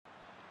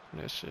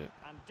That shit.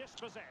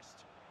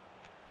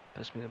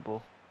 Pass me the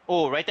ball.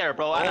 Oh, right there,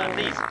 bro.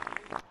 Please.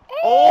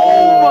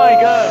 Oh my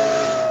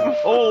god.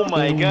 Oh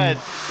my god.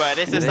 Bro,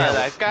 this is not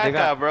like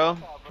caca, bro.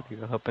 You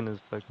got up in his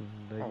fucking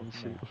leg and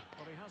shit.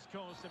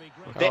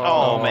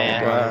 Oh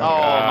man. Oh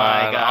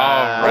my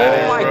god.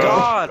 Already, Oh my bro.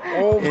 god!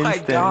 Oh my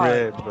Instant god!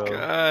 red, bro.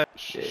 God.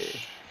 Yeah.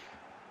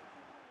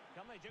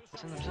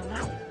 Send him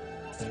now.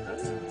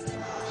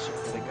 Shoot,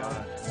 they got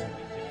it.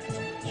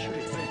 Shoot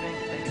it, bang, bang,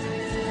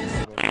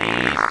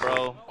 bang. Bro.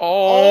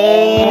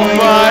 Oh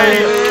my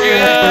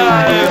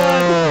god.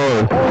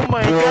 Oh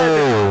my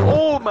god.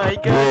 Oh my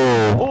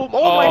god. Oh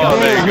my god.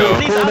 There you go.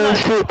 Please, Alan.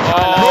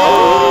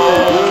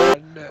 Oh.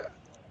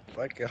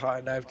 Fucking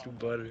hot knife through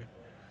butter.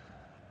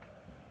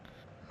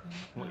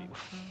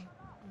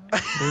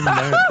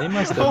 They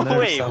must have nerfed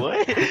Wait, something.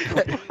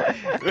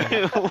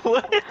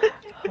 what?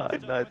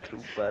 What? Not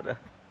through butter.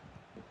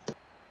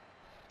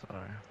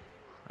 Sorry.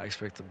 I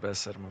expect the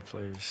best out of my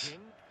players.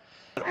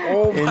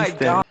 Oh my Instant.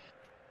 god!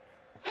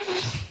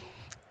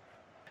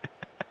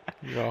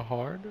 You got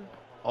hard?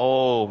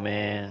 Oh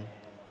man.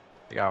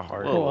 They got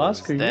hard. Oh,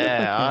 Oscar, you're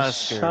fucking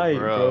Oscar, shy,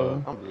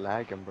 bro. I'm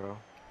lagging, bro.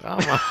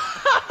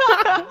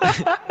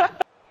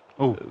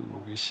 Oh,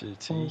 good shit,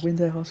 T. Win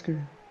that,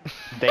 Oscar.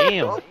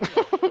 Damn.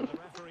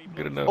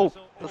 Good enough. Oh,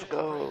 Let's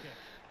go.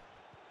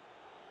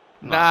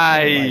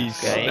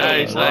 Nice. Okay.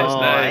 Nice, No, nice, I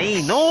nice.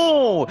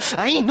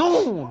 ain't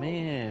know,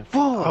 man.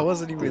 Fuck. I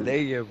wasn't even there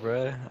yet,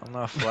 bruh. I'm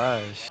not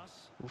Flash.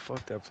 Who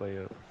fucked that play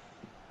up?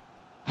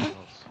 Oh,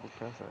 who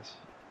passed that shit?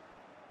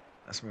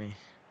 That's me.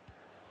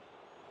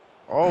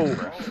 Oh!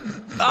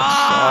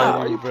 Ah! Why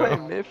Sorry, you bro.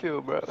 playing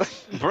midfield, bro?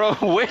 Bro,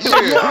 where?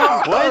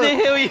 Why the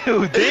hell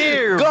you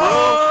there, bro?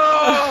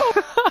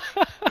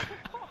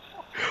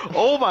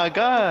 Oh my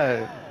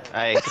god.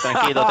 Ay,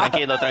 tranquilo,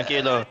 tranquilo,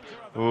 tranquilo.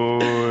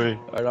 Uy.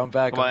 Alright, I'm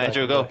back. Come on,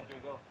 Andrew, go.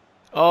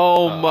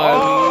 Oh my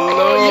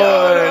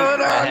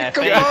lord. I have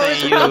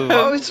faith in you.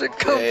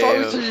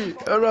 Composure!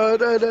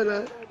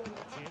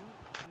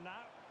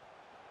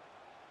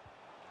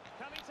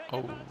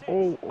 No.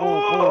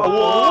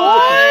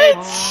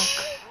 What?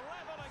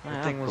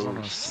 That thing was on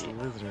a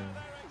slither.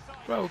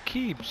 Bro,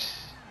 keeps.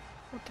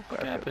 What the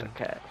fuck happened?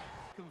 Cat.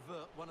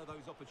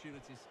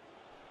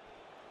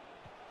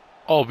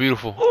 Oh,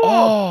 beautiful.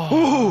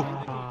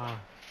 Oh.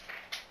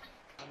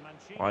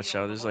 Watch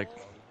out, there's like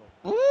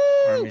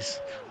armies.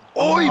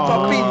 Oi,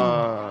 puppy!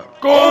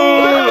 Goal!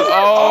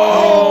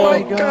 Oh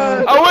my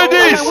god! I win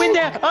this! Win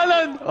that,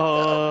 Alan!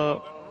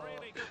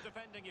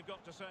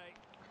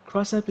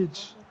 Cross that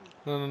bitch.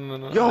 No.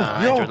 Yo,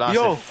 Andrew lost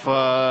yo! it.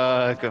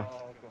 Fuck.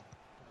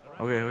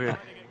 Okay.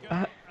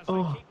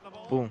 Oh.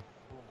 Boom.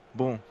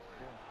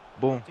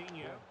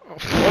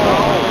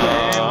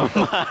 Oh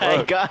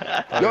my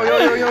god.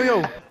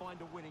 Yo!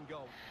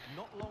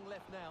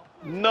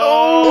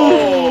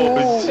 No!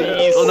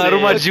 Jesus.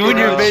 Donnarumma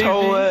Jr., baby.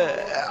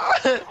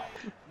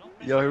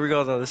 Yo, here we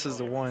go though. This is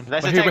the one.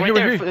 That's Right the here, tag right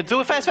right here, there. right Do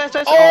it fast. Oh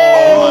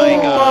my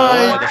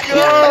god.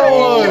 God.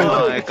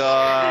 Oh my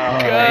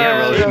god. Hey,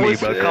 roast me,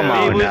 bro. Come It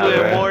on was now, with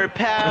bro. more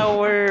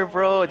power,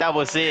 bro. That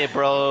was it,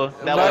 bro.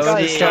 That That was was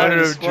the it.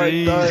 starter of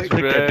dreams, Kick that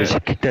bro.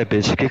 bitch. Kick that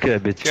bitch. Kick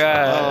that bitch.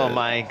 God. Oh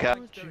my god.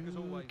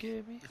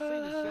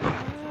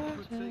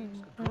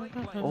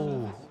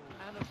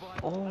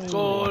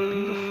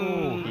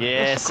 Goal.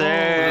 Yes,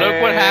 sir.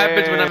 Look what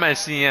happens when I'm at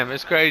CM.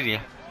 It's crazy.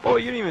 Oh,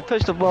 you didn't even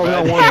touch the ball. We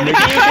got You one,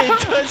 nigga.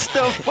 didn't touch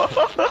the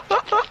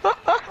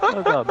ball.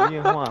 Look up, me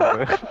and Juan,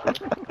 bro.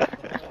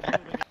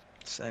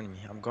 Send me.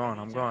 I'm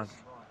gone.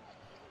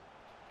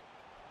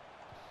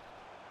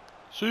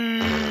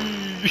 See.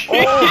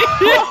 Oh,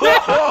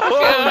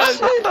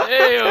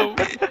 Damn.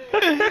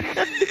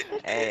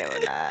 Hell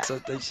nah. so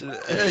they should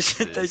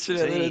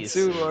have done it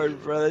too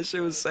hard, bro. That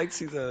shit was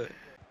sexy though.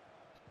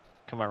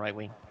 Come on, right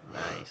wing.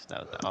 Nice.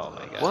 Oh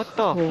my god. What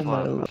the Oh my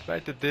fuck? lord. The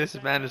fact that this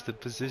man is the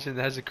position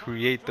that has to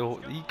create the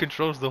whole, he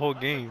controls the whole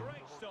game.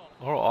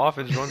 Our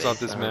offense runs off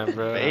this man,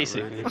 bro.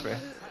 Basically, bro.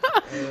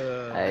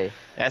 Hey.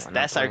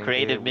 That's our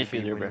creative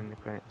midfielder,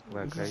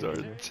 bro. This is our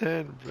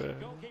 10, bro.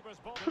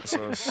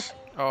 So,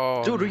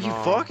 Oh, dude, are you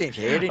no. fucking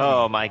kidding me?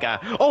 Oh my god.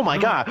 Oh my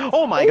god.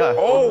 Oh my god.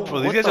 Oh, Bro,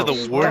 these guys are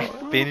the worst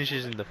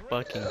finishers in the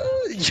fucking.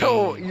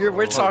 Yo,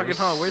 we're talking,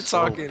 huh? We're so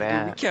talking. Dude, we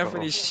bad, can't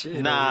bro. finish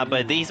shit. Nah,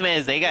 but these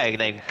men, they got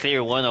like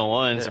clear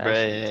one-on-ones, They're bro.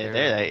 actually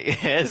They're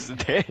like, yes,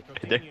 they're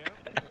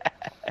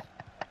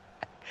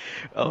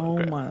Oh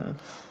crap. my.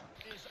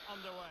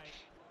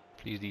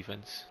 Please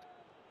defense.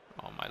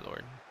 Oh my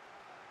lord.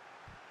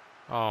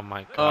 Oh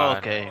my god.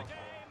 Okay.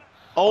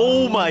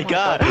 Oh my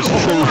god.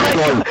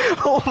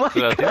 Oh my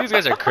Dude, I god. think these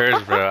guys are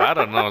cursed, bro. I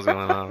don't know what's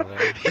going on, bro.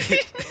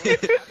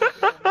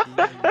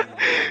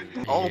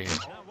 Oh. Yeah,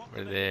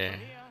 we're there.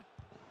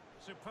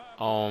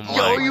 Oh my.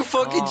 Yo, you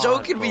fucking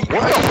joking me?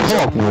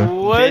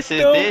 What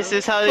This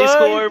is how they fuck,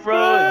 score,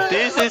 bro.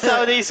 This is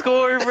how they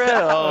score, bro.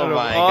 Oh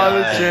my All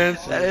the god.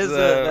 chances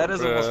That is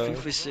the bro.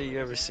 most FIFA shit you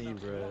ever seen,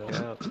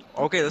 bro.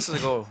 Okay, this is a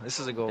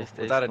goal.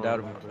 Without a doubt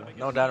in my bro.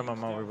 No doubt in my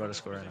mind we're about to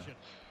score right now.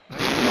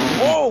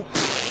 Oh!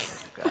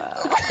 God.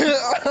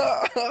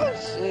 Oh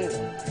shit.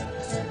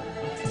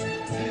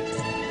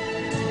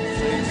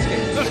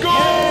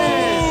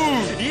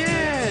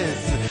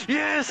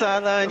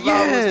 Alan. Vamos,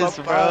 Yes,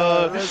 papá.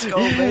 bro. Let's go,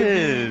 baby.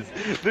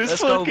 Yes.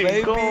 Let's go, fucking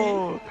baby.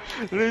 go.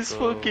 Let's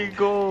fucking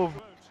go.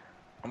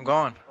 I'm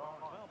gone.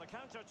 Well, the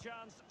counter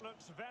chance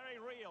looks very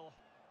real.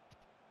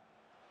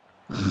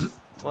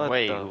 What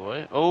Wait, the? what?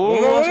 One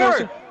Oh,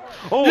 more.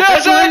 oh,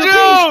 Yes,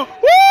 Andrew!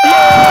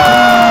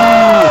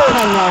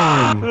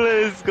 Andrew!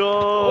 Let's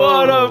go.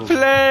 What a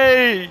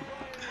play!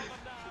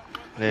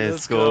 Let's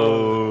Let's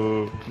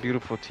go.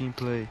 Beautiful team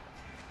play.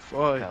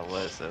 Fuck. That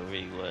was a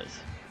big was.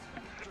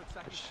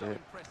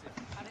 Shit.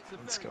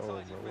 Let's go,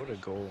 bro. What a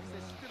goal,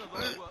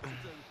 man.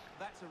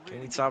 Can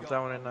we top that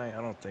one tonight?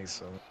 I don't think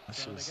so. That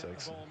shit was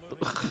sexy.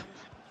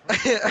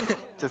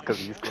 Just cause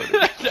he scored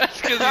it.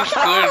 That's because he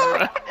scored,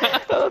 bro.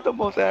 That was the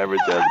most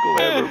average ass goal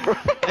ever, bro.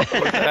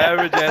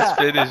 Average ass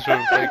finish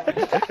from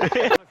fucking.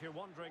 If you're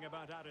wondering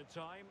about added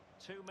time,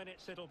 2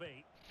 minutes it'll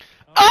be.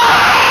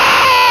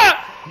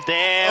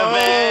 Damn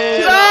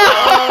it!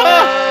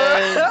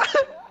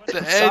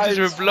 The edges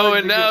were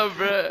blowing out,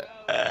 bro.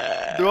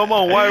 Dude, I'm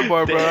on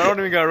whiteboard, bro. I don't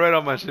even got red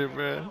on my shit,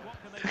 bro.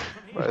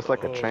 Bro, it's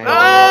like a train.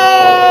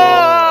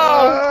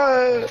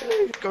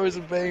 Goes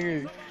a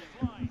banger.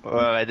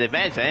 Well, the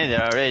match ended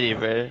already,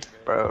 bro.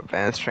 Bro,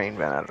 Vance train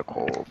ran out of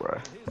coal, bro.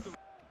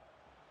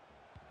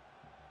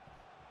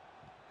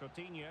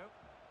 Coutinho.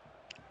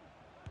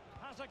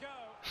 Has a go.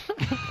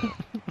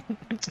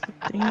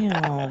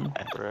 Damn.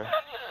 Bro.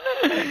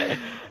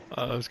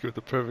 Oh, let's go with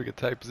the perfect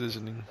attack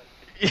positioning.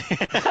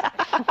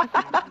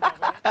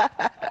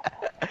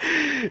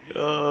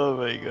 Oh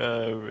my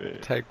god, bro.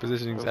 Attack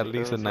positioning is at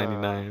least a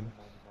 99.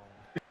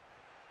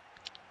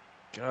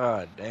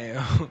 God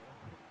damn.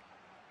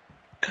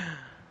 I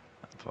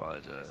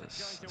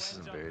apologize. This is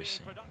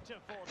embarrassing.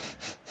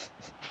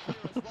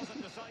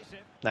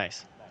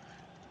 Nice.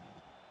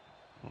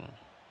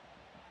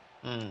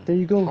 There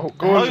you go.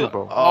 Go Andrew,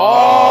 bro.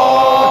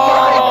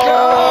 Oh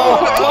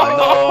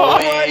No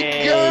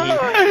way!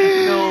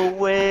 No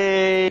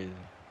way!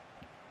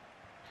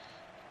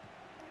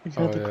 You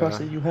have to Oh, cross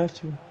yeah. it. You have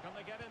to.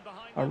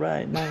 All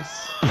right,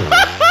 nice.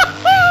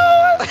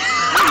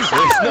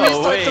 There's no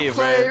Restart way, the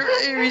play.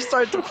 bro.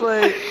 Restart the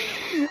play.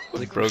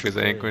 He broke his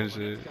ankle and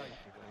shit.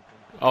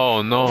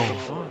 Oh no.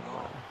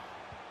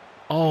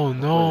 Oh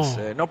no.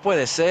 No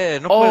puede ser.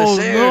 No puede Oh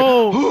ser.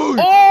 no.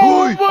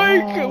 Oh my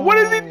god. What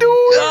is he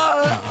doing?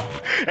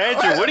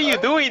 Andrew, what are you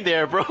doing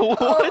there, bro?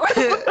 What?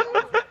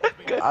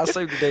 I'll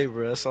save the day,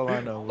 bro. That's all I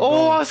know. We're Oh,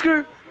 going.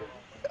 Oscar!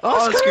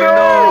 Oscar, no!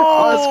 no!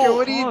 Oscar,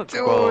 what are you Fuck,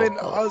 doing?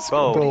 bro. Oscar,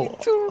 Bro. what are you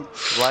doing?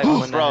 Right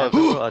when Bro. I have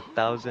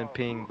 1,000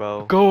 ping,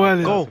 bro. Go,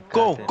 Alan. Go,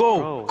 go,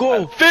 go,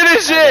 go!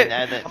 Finish it!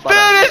 Alan.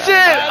 Finish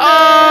it!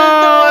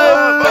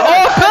 Oh!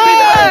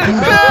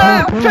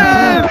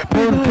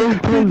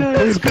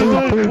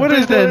 Oh, what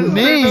is that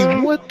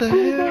name? What the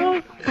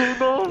hell?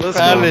 Let's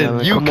go.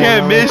 Alan, you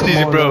can't miss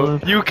these, bro.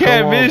 You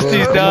can't miss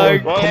these,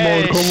 dog.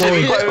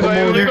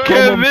 You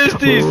can't miss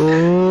these.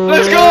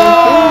 Let's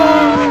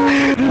go!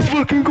 Let's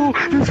fucking go.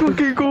 Let's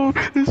fucking go.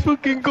 Let's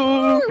fucking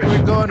go.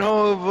 We're going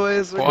home,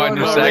 boys. We're Boy, going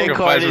your home.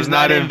 sacrifice was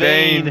not in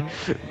vain.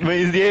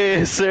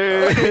 Yes,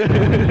 sir.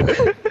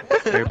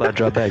 Everybody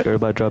drop back.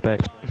 Everybody drop back.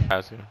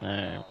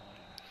 Alright.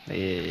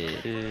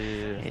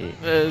 Yeah.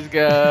 Let's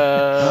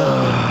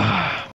go.